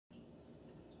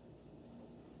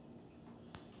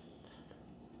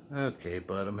Okay,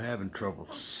 but I'm having trouble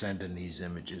sending these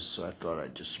images, so I thought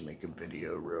I'd just make a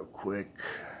video real quick.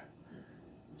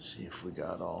 See if we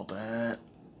got all that.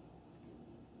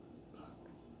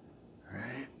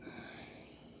 Alright.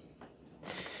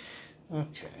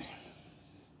 Okay.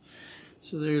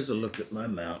 So there's a look at my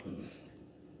mountain.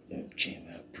 It came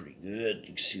out pretty good.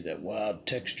 You can see that wild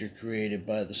texture created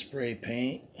by the spray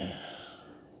paint.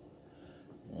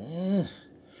 So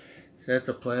that's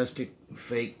a plastic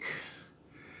fake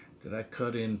that I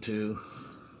cut into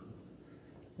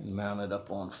and mounted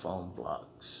up on foam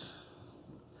blocks.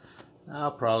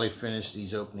 I'll probably finish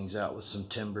these openings out with some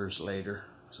timbers later,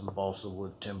 some balsa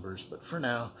wood timbers, but for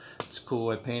now it's cool.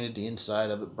 I painted the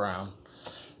inside of it brown,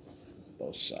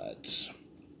 both sides.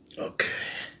 Okay,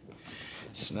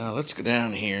 so now let's go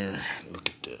down here and look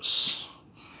at this.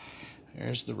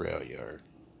 There's the rail yard.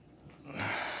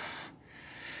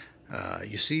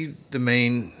 You see the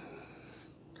main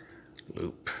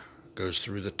loop goes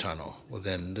through the tunnel. Well,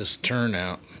 then this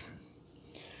turnout,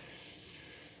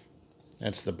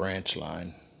 that's the branch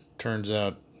line. Turns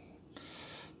out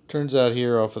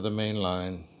here off of the main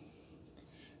line,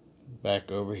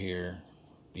 back over here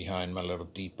behind my little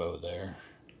depot there,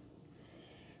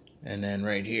 and then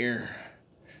right here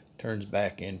turns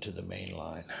back into the main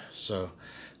line. So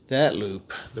that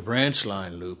loop, the branch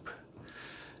line loop,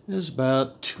 is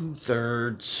about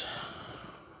 2/3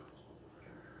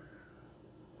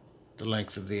 the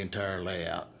length of the entire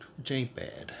layout, which ain't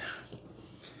bad.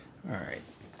 Alright,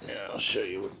 now I'll show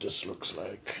you what this looks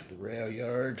like, the rail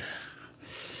yard.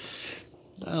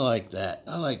 I like that.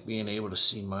 I like being able to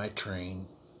see my train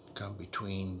come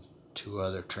between two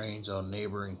other trains on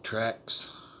neighboring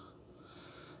tracks.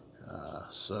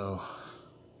 So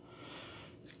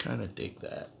I kind of dig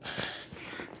that.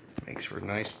 Makes for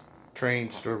nice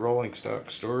train rolling stock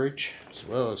storage, as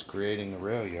well as creating a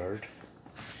rail yard.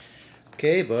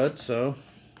 Okay, bud, so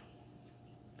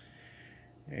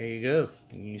there you go.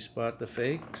 Can you spot the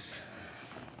fakes?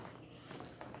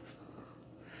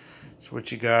 So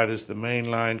what you got is the main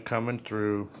line coming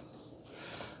through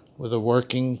with a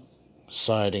working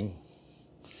siding.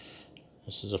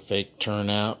 This is a fake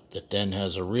turnout that then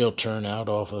has a real turnout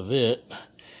off of it,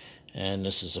 and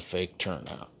this is a fake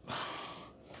turnout.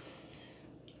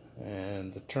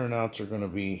 And the turnouts are going to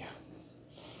be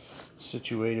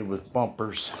situated with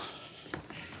bumpers.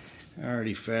 I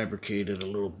already fabricated a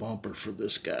little bumper for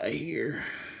this guy here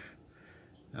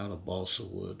out of balsa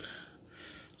wood.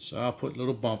 So I'll put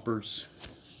little bumpers.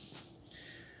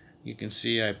 You can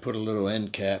see I put a little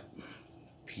end cap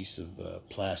piece of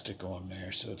plastic on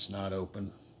there so it's not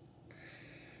open.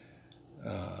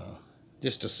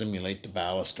 Just to simulate the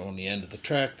ballast on the end of the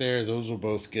track there. Those will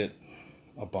both get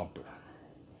a bumper.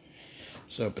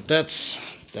 So, but that's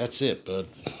it, bud.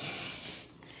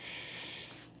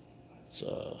 It's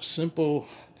a simple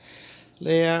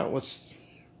layout with,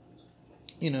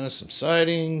 you know, some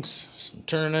sidings, some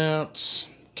turnouts,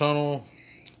 tunnel,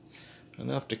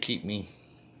 enough to keep me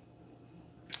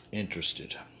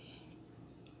interested.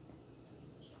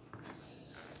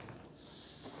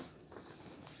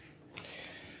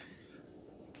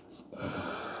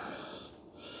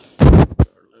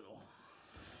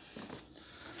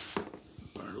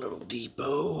 Our little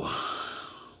depot.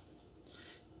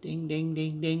 Ding, ding,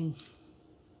 ding, ding.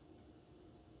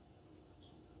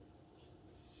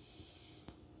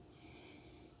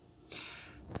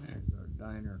 There's our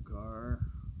diner car.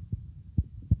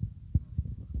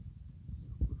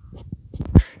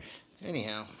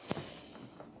 Anyhow,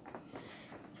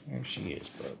 there she is,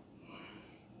 bud.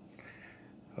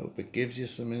 Hope it gives you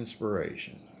some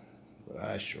inspiration, but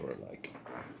I sure like it.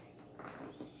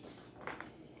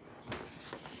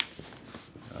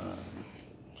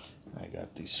 I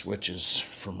got these switches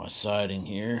for my siding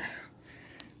here,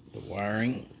 the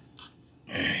wiring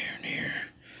here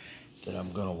that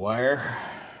I'm gonna wire.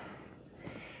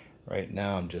 Right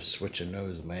now I'm just switching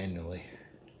those manually,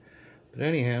 but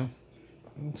anyhow,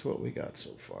 that's what we got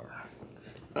so far.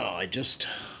 Oh, I just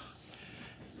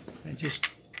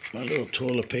my little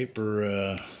toilet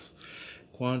paper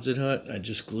Quonset hut, I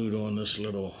just glued on this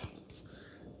little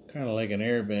kind of like an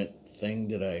air vent thing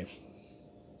that I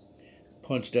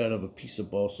punched out of a piece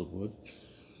of balsa wood.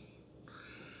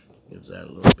 Gives that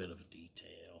a little bit of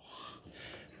detail.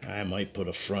 I might put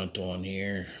a front on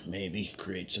here, maybe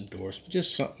create some doors, but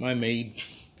just something I made.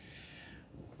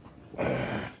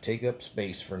 Take up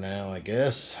space for now, I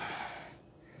guess.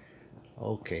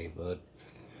 Okay, bud.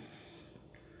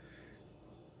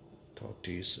 Talk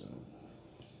to you soon.